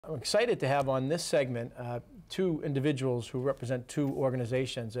I'm excited to have on this segment two individuals who represent two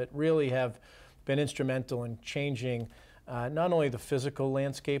organizations that really have been instrumental in changing not only the physical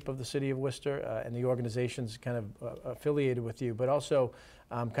landscape of the city of Worcester and the organizations kind of affiliated with you, but also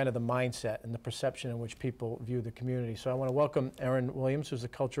kind of the mindset and the perception in which people view the community. So I want to welcome Erin Williams, who's the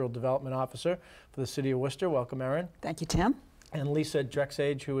Cultural Development Officer for the city of Worcester. Welcome, Erin. Thank you, Tim. And Lisa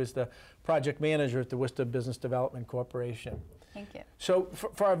Drexhage, who is the Project Manager at the Worcester Business Development Corporation. Thank you. So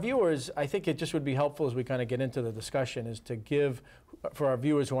for our viewers, I think it just would be helpful as we kind of get into the discussion is to give, for our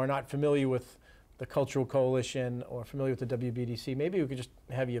viewers who are not familiar with the Cultural Coalition or familiar with the WBDC, maybe we could just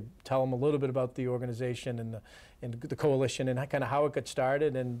have you tell them a little bit about the organization and the coalition and kind of how it got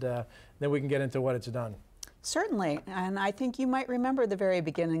started, and then we can get into what it's done. Certainly, and I think you might remember the very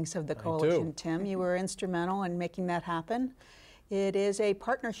beginnings of the coalition, Tim. You were instrumental in making that happen. It is a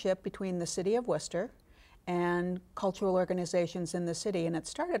partnership between the City of Worcester and cultural organizations in the city, and it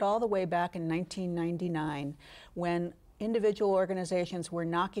started all the way back in 1999 when individual organizations were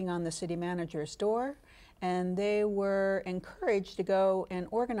knocking on the city manager's door, and they were encouraged to go and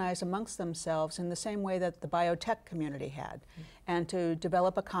organize amongst themselves in the same way that the biotech community had, and to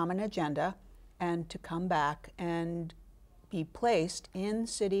develop a common agenda and to come back and be placed in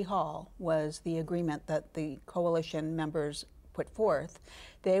City Hall was the agreement that the coalition members put forth.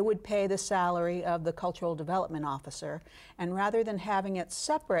 They would pay the salary of the cultural development officer, and rather than having it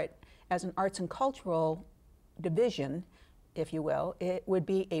separate as an arts and cultural division, if you will, it would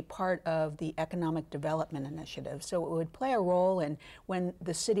be a part of the economic development initiative. So it would play a role in when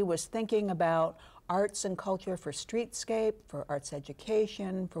the city was thinking about arts and culture for streetscape, for arts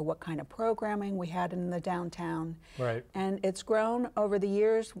education, for what kind of programming we had in the downtown. Right. And it's grown over the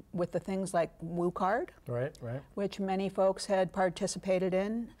years with the things like WooCard, right, which many folks had participated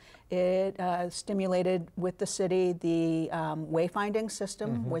in. It stimulated with the city the wayfinding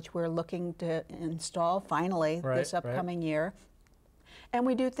system, which we're looking to install finally this upcoming year. And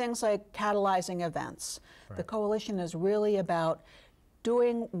we do things like catalyzing events. The coalition is really about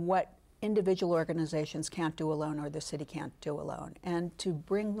doing what individual organizations can't do alone or the city can't do alone, and to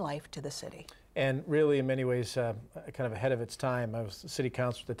bring life to the city. And really, in many ways, kind of ahead of its time. I was city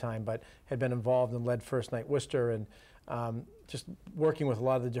councilor at the time, but had been involved and led First Night Worcester, and just working with a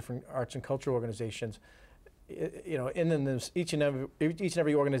lot of the different arts and cultural organizations. You know, each and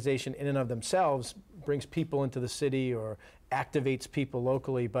every organization in and of themselves brings people into the city or activates people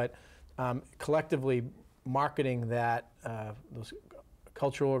locally, but collectively marketing that those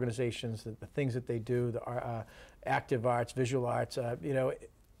cultural organizations, the things that they do, the active arts, visual arts, you know,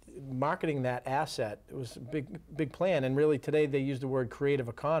 marketing that asset, it was a big plan. And really today they use the word creative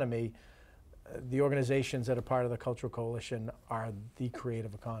economy. The organizations that are part of the Cultural Coalition are the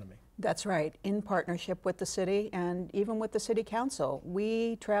creative economy. That's right, in partnership with the city and even with the city council.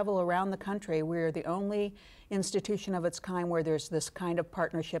 We travel around the country. We're the only institution of its kind where there's this kind of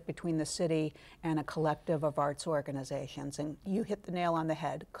partnership between the city and a collective of arts organizations. And you hit the nail on the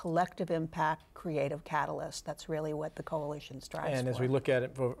head. Collective impact, creative catalyst. That's really what the coalition strives for. And as we look at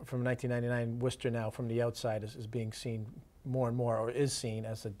it from 1999, Worcester now from the outside is being seen more and more, or is seen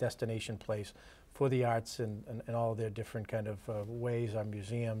as a destination place for the arts and all of their different kind of ways, our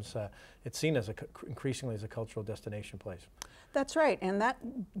museums. It's seen as increasingly as a cultural destination place. That's right, and that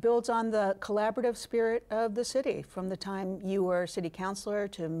builds on the collaborative spirit of the city. From the time you were city councilor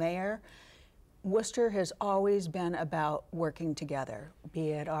to mayor, Worcester has always been about working together, be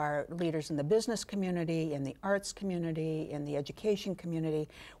it our leaders in the business community, in the arts community, in the education community.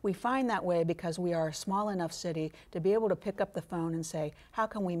 We find that way because we are a small enough city to be able to pick up the phone and say, how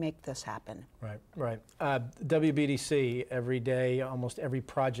can we make this happen? Right. WBDC, every day, almost every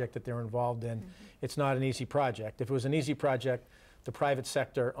project that they're involved in, it's not an easy project. If it was an easy project, the private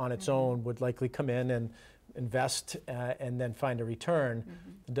sector on its own would likely come in and invest and then find a return.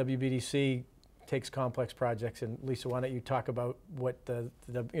 The WBDC takes complex projects, and Lisa, why don't you talk about what the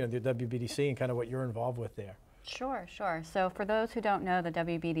WBDC and kind of what you're involved with there? Sure. So for those who don't know, the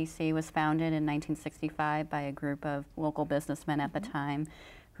WBDC was founded in 1965 by a group of local businessmen at the time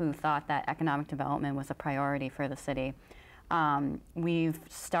who thought that economic development was a priority for the city. We've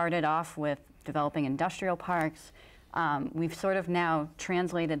started off with developing industrial parks. We've sort of now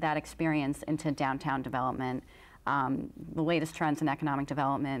translated that experience into downtown development. The latest trends in economic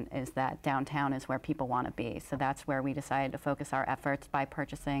development is that downtown is where people want to be. So that's where we decided to focus our efforts by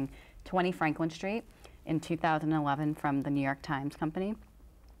purchasing 20 Franklin Street in 2011 from the New York Times Company.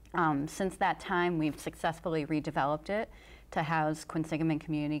 Since that time, we've successfully redeveloped it to house Quinsigamond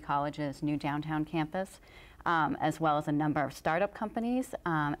Community College's new downtown campus, as well as a number of startup companies.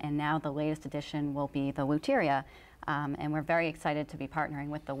 And now the latest addition will be the Luteria, And we're very excited to be partnering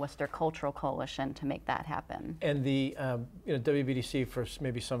with the Worcester Cultural Coalition to make that happen. And the WBDC, for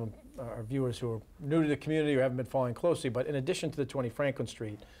maybe some of our viewers who are new to the community or haven't been following closely, but in addition to the 20 Franklin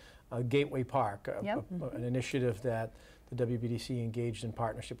Street, Gateway Park, an initiative that the WBDC engaged in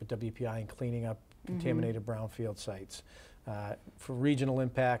partnership with WPI in cleaning up contaminated brownfield sites. For regional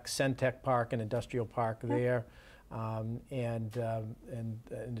impact, Centec Park and Industrial Park there. And in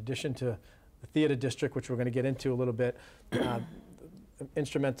addition to the theater district, which we're going to get into a little bit,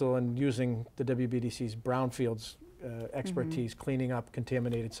 instrumental in using the WBDC's brownfields expertise, cleaning up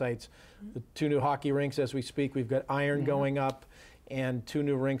contaminated sites. The 2 new hockey rinks as we speak. We've got iron going up, and 2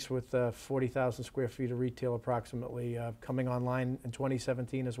 new rinks with 40,000 square feet of retail approximately coming online in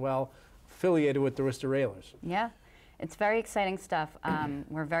 2017 as well, affiliated with the Worcester Railers. Yeah. It's very exciting stuff.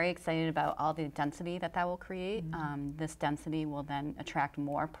 We're very excited about all the density that will create. This density will then attract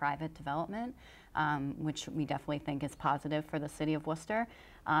more private development, which we definitely think is positive for the city of Worcester.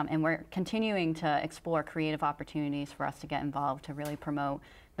 And we're continuing to explore creative opportunities for us to get involved to really promote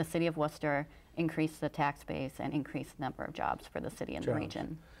the city of Worcester, increase the tax base, and increase the number of jobs for the city and the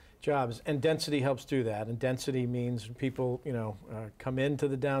region. Jobs, and density helps do that. And density means people, come into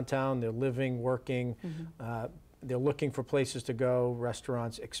the downtown, they're living, working, they're looking for places to go,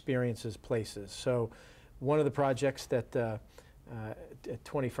 restaurants, experiences, places. So one of the projects that at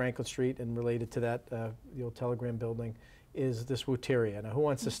 20 Franklin Street and related to that, the old Telegram building, is this Wooteria. Now, who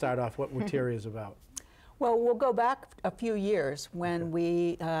wants to start off what Wooteria is about? Well, we'll go back a few years when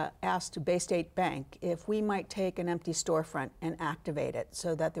we asked Bay State Bank if we might take an empty storefront and activate it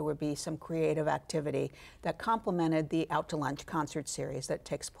so that there would be some creative activity that complemented the Out to Lunch concert series that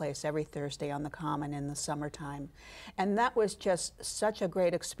takes place every Thursday on the Common in the summertime. And that was just such a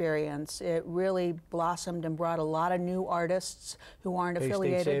great experience. It really blossomed and brought a lot of new artists who aren't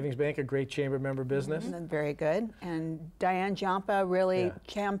affiliated. Bay State Savings Bank, a great chamber member business. Very good. And Diane Jampa really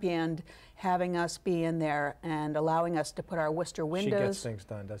championed having us be in there and allowing us to put our Worcester windows. She gets things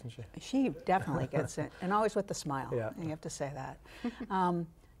done, doesn't she? She definitely gets it, and always with a smile. Yeah. You have to say that.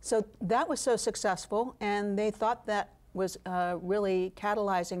 So that was so successful, and they thought that was really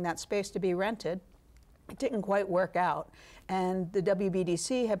catalyzing that space to be rented. It didn't quite work out, and the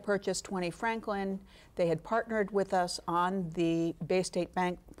WBDC had purchased 20 Franklin. They had partnered with us on the Bay State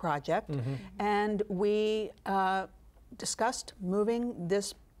Bank project, and we discussed moving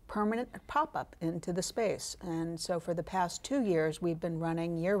this permanent pop-up into the space. And so for the past 2 years, we've been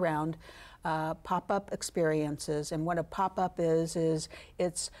running year-round pop-up experiences. And what a pop-up is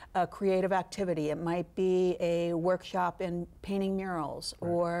it's a creative activity. It might be a workshop in painting murals,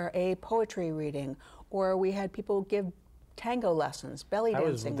 or a poetry reading, or we had people give tango lessons, belly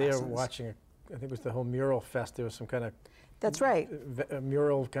dancing lessons. I was there watching, I think it was the whole mural fest. There was some kind of That's right. A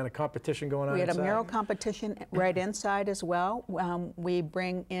mural kind of competition going on. We had inside. a mural competition right inside as well. We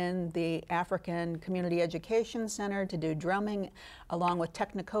bring in the African Community Education Center to do drumming, along with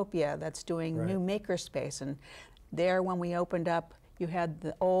Technocopia that's doing new makerspace. And there, when we opened up, you had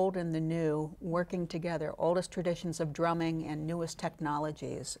the old and the new working together, oldest traditions of drumming and newest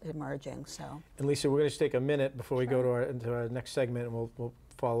technologies emerging. So. And Lisa, we're going to just take a minute before we go to our next segment, and we'll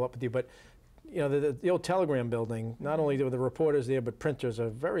follow up with you. But the old Telegram building, not only were the reporters there, but printers, a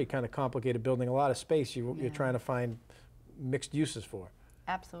very kind of complicated building, a lot of space you're trying to find mixed uses for.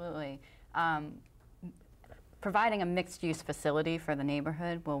 Absolutely. Providing a mixed-use facility for the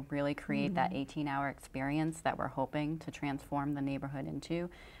neighborhood will really create that 18-hour experience that we're hoping to transform the neighborhood into.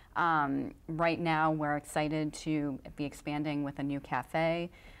 Right now, we're excited to be expanding with a new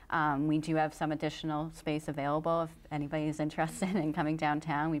cafe. We do have some additional space available. If anybody is interested in coming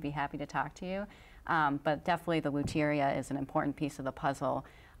downtown, we'd be happy to talk to you. But definitely the Wooteria is an important piece of the puzzle,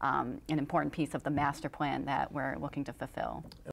 an important piece of the master plan that we're looking to fulfill.